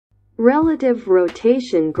Relative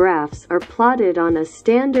rotation graphs are plotted on a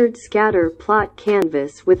standard scatter plot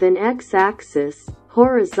canvas with an x-axis,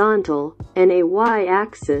 horizontal, and a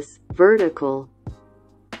y-axis, vertical.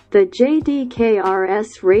 The JdK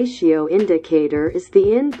RS-Ratio indicator is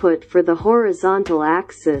the input for the horizontal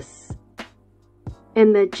axis,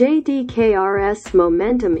 and the JdK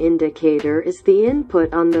RS-Momentum indicator is the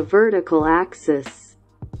input on the vertical axis.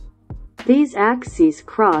 These axes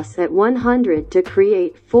cross at 100 to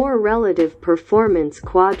create four relative performance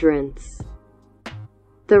quadrants.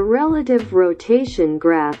 The relative rotation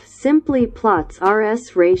graph simply plots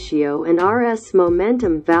RS-Ratio and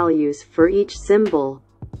RS-Momentum values for each symbol.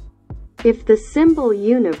 If the symbol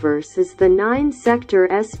universe is the 9-sector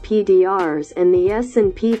SPDRs and the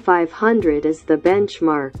S&P 500 is the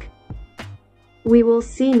benchmark, we will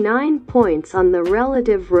see 9 points on the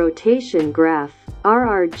relative rotation graph,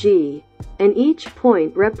 RRG, and each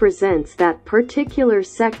point represents that particular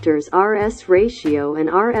sector's RS-Ratio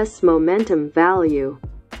and RS-Momentum value.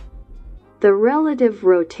 The relative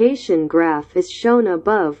rotation graph is shown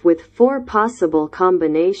above with 4 possible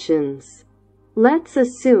combinations. Let's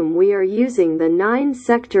assume we are using the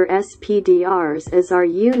 9-sector SPDRs as our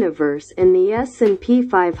universe and the S&P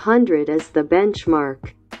 500 as the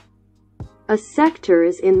benchmark. A sector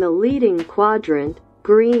is in the leading quadrant,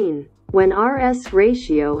 green, when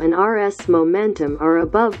RS-Ratio and RS-Momentum are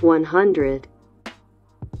above 100.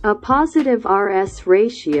 A positive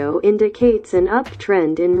RS-Ratio indicates an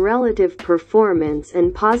uptrend in relative performance,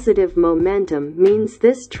 and positive momentum means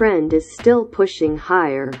this trend is still pushing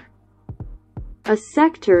higher. A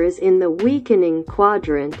sector is in the weakening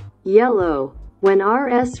quadrant, yellow, when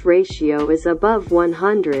RS-Ratio is above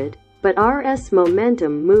 100, but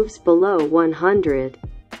RS-Momentum moves below 100.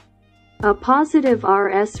 A positive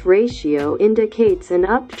RS-Ratio indicates an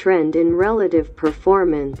uptrend in relative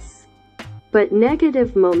performance, but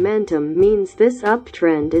negative momentum means this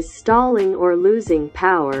uptrend is stalling or losing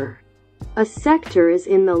power. A sector is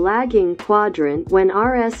in the lagging quadrant when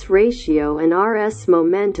RS-Ratio and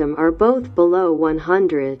RS-Momentum are both below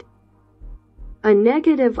 100. A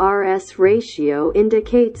negative RS-Ratio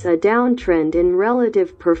indicates a downtrend in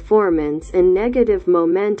relative performance, and negative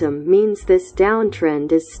momentum means this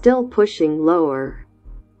downtrend is still pushing lower.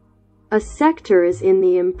 A sector is in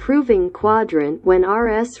the improving quadrant when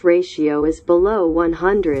RS-Ratio is below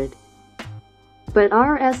 100. But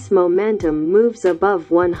RS-Momentum moves above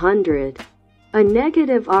 100. A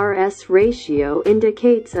negative RS-Ratio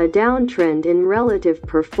indicates a downtrend in relative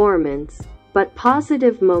performance, but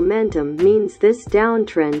positive momentum means this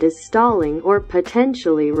downtrend is stalling or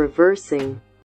potentially reversing.